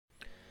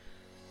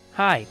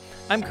Hi,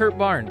 I'm Kurt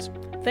Barnes.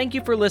 Thank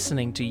you for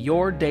listening to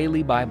Your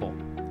Daily Bible.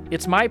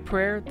 It's my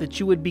prayer that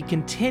you would be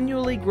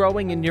continually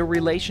growing in your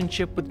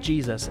relationship with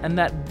Jesus and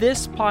that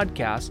this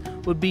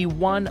podcast would be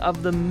one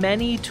of the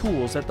many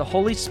tools that the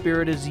Holy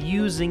Spirit is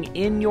using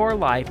in your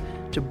life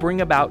to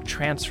bring about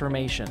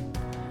transformation.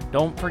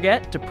 Don't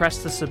forget to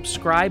press the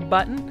subscribe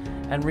button,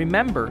 and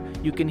remember,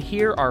 you can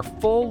hear our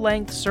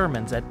full-length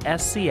sermons at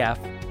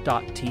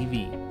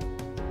scf.tv.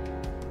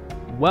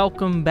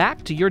 Welcome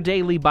back to Your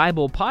Daily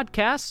Bible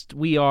Podcast.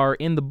 We are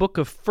in the book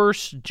of 1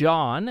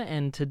 John,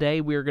 and today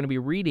we are going to be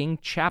reading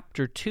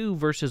chapter 2,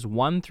 verses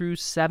 1 through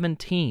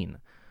 17.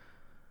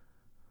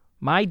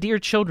 My dear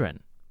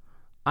children,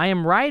 I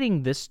am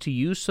writing this to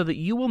you so that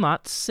you will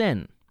not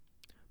sin.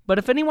 But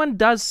if anyone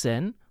does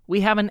sin,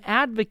 we have an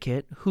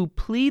advocate who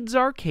pleads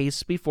our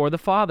case before the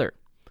Father.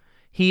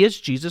 He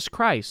is Jesus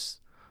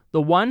Christ,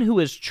 the one who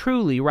is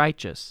truly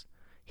righteous.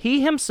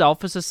 He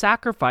himself is a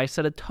sacrifice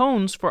that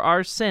atones for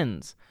our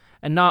sins,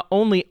 and not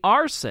only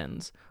our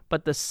sins,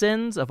 but the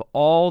sins of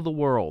all the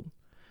world.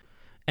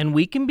 And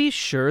we can be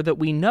sure that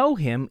we know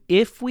him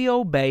if we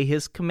obey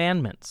his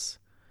commandments.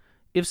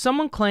 If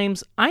someone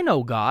claims, I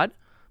know God,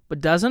 but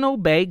doesn't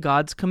obey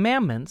God's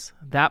commandments,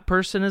 that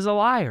person is a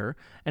liar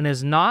and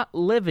is not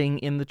living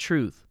in the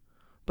truth.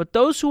 But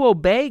those who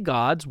obey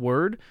God's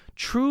word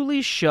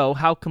truly show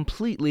how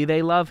completely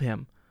they love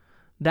him.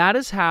 That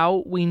is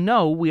how we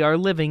know we are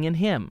living in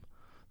him.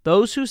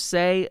 Those who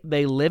say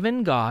they live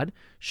in God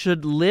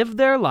should live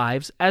their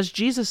lives as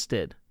Jesus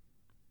did.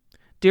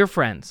 Dear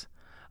friends,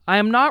 I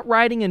am not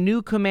writing a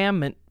new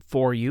commandment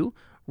for you.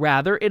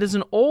 Rather, it is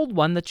an old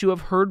one that you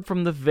have heard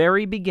from the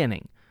very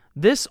beginning.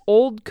 This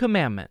old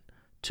commandment,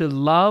 to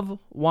love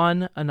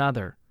one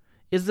another,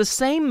 is the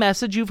same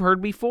message you've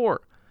heard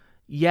before.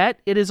 Yet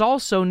it is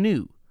also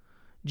new.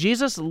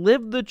 Jesus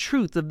lived the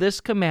truth of this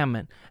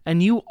commandment,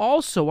 and you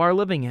also are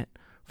living it.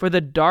 For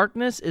the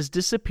darkness is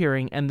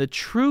disappearing and the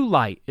true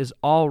light is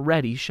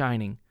already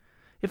shining.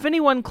 If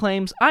anyone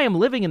claims, I am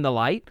living in the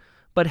light,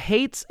 but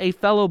hates a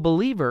fellow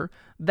believer,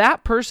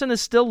 that person is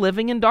still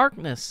living in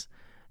darkness.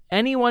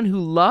 Anyone who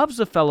loves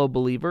a fellow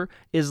believer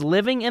is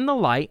living in the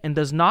light and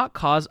does not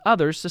cause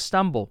others to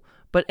stumble.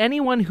 But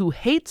anyone who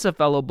hates a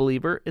fellow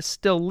believer is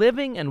still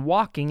living and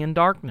walking in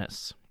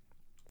darkness.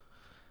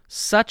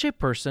 Such a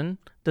person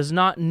does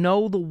not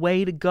know the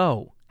way to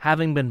go,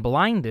 having been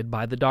blinded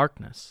by the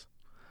darkness.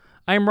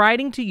 I am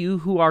writing to you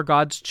who are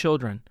God's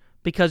children,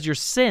 because your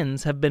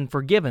sins have been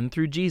forgiven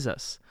through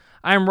Jesus.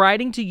 I am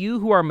writing to you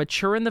who are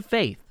mature in the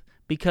faith,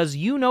 because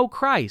you know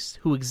Christ,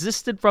 who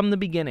existed from the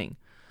beginning.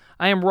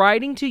 I am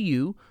writing to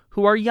you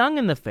who are young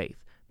in the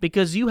faith,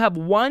 because you have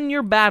won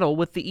your battle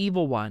with the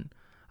evil one.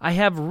 I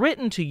have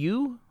written to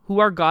you who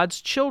are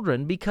God's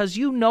children, because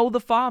you know the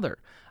Father.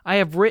 I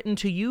have written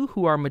to you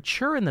who are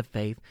mature in the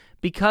faith,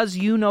 because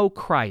you know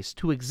Christ,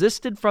 who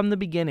existed from the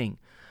beginning.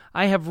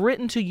 I have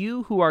written to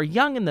you who are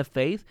young in the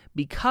faith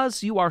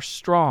because you are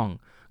strong.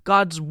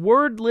 God's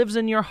word lives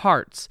in your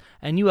hearts,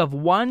 and you have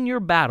won your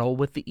battle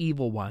with the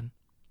evil one.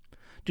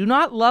 Do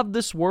not love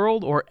this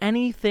world or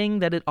anything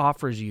that it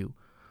offers you.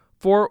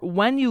 For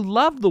when you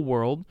love the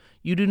world,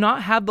 you do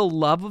not have the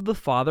love of the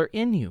Father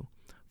in you.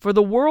 For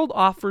the world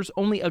offers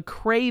only a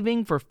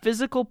craving for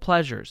physical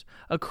pleasures,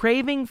 a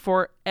craving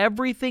for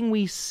everything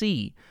we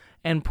see,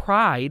 and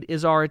pride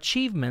is our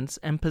achievements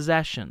and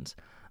possessions.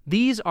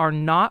 These are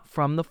not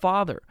from the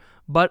Father,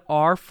 but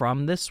are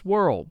from this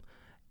world.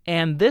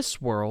 And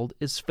this world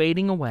is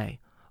fading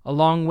away,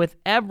 along with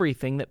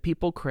everything that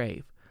people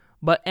crave.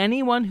 But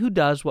anyone who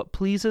does what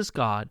pleases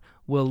God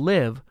will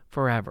live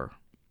forever.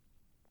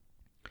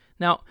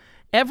 Now,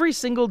 every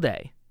single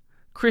day,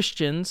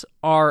 Christians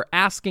are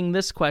asking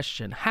this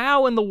question: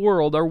 how in the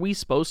world are we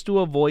supposed to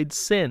avoid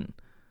sin?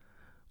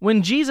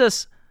 When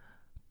Jesus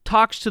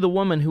talks to the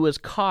woman who is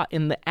caught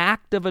in the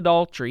act of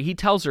adultery, he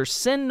tells her,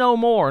 sin no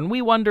more, and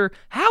we wonder,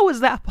 how is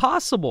that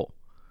possible?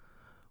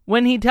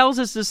 When he tells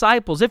his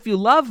disciples, if you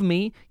love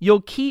me,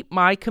 you'll keep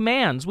my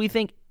commands, we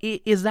think,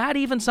 is that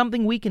even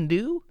something we can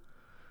do?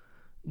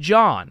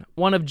 John,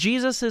 one of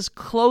Jesus'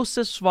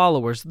 closest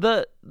followers,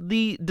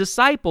 the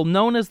disciple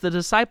known as the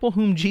disciple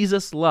whom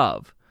Jesus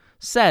loved,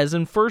 says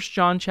in 1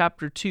 John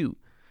chapter 2,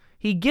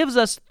 he gives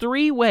us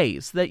 3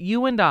 ways that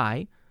you and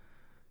I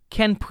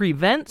can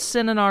prevent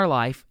sin in our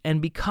life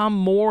and become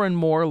more and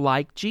more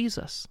like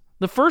Jesus.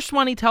 The first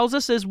one he tells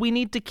us is we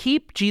need to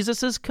keep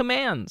Jesus'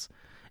 commands.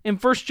 In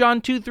 1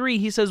 John 2:3,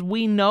 he says,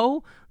 we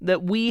know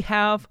that we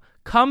have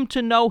come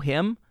to know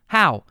him.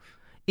 How?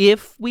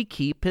 If we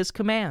keep his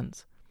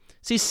commands.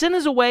 See, sin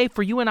is a way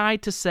for you and I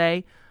to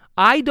say,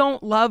 I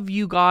don't love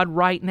you, God,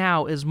 right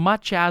now as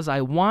much as I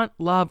want,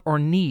 love, or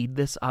need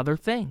this other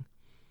thing.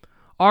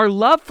 Our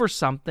love for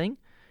something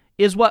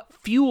is what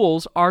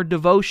fuels our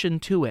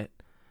devotion to it.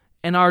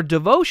 And our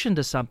devotion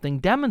to something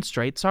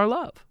demonstrates our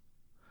love.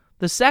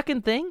 The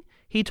second thing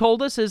he told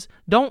us is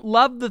don't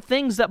love the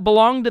things that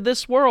belong to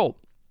this world.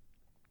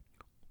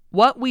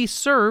 What we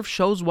serve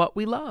shows what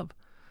we love.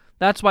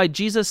 That's why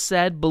Jesus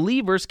said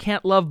believers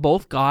can't love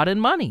both God and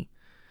money.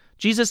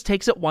 Jesus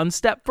takes it one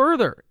step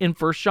further in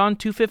 1 John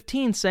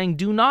 2:15, saying,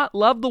 "Do not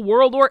love the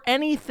world or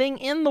anything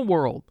in the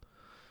world."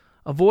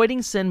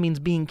 Avoiding sin means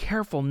being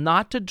careful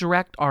not to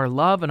direct our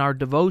love and our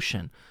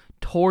devotion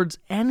towards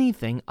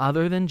anything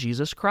other than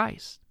Jesus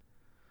Christ.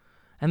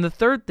 And the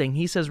third thing,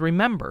 he says,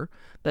 remember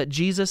that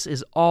Jesus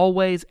is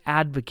always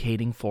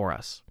advocating for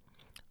us.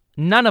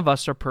 None of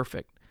us are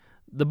perfect.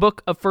 The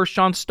book of 1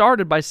 John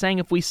started by saying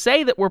if we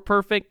say that we're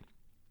perfect,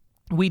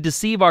 we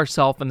deceive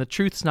ourselves and the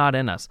truth's not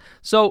in us.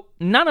 So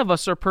none of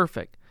us are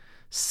perfect.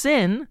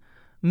 Sin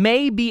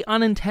may be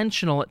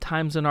unintentional at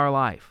times in our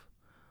life,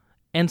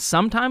 and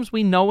sometimes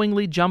we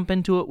knowingly jump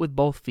into it with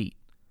both feet.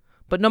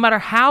 But no matter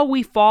how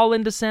we fall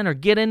into sin or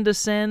get into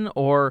sin,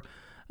 or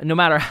no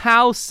matter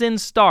how sin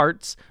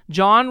starts,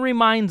 John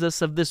reminds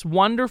us of this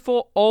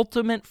wonderful,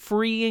 ultimate,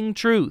 freeing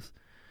truth.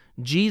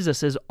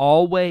 Jesus is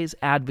always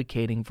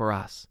advocating for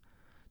us.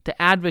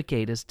 To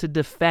advocate is to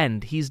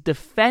defend. He's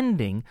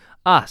defending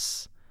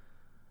us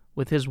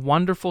with his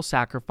wonderful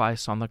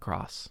sacrifice on the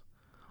cross.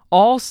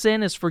 All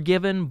sin is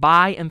forgiven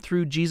by and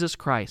through Jesus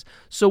Christ.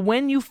 So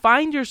when you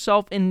find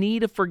yourself in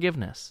need of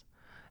forgiveness,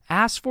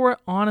 ask for it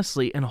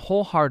honestly and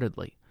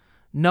wholeheartedly,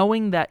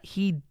 knowing that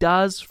he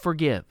does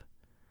forgive.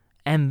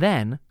 And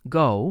then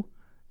go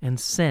and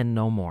sin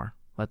no more.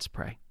 Let's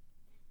pray.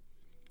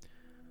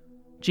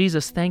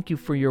 Jesus, thank you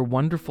for your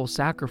wonderful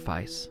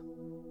sacrifice.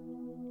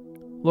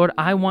 Lord,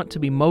 I want to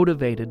be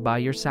motivated by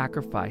your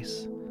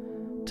sacrifice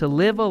to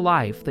live a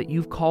life that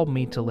you've called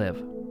me to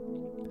live.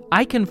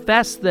 I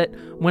confess that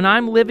when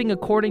I'm living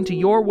according to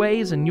your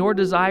ways and your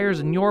desires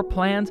and your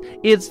plans,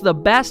 it's the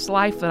best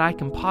life that I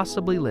can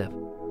possibly live.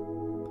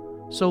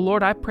 So,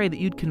 Lord, I pray that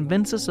you'd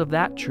convince us of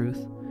that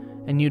truth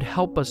and you'd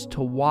help us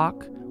to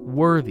walk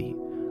worthy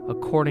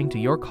according to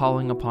your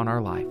calling upon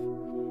our life.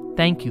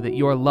 Thank you that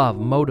your love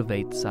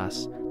motivates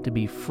us to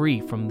be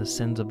free from the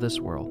sins of this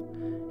world.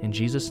 In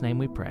Jesus' name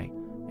we pray.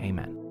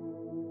 Amen.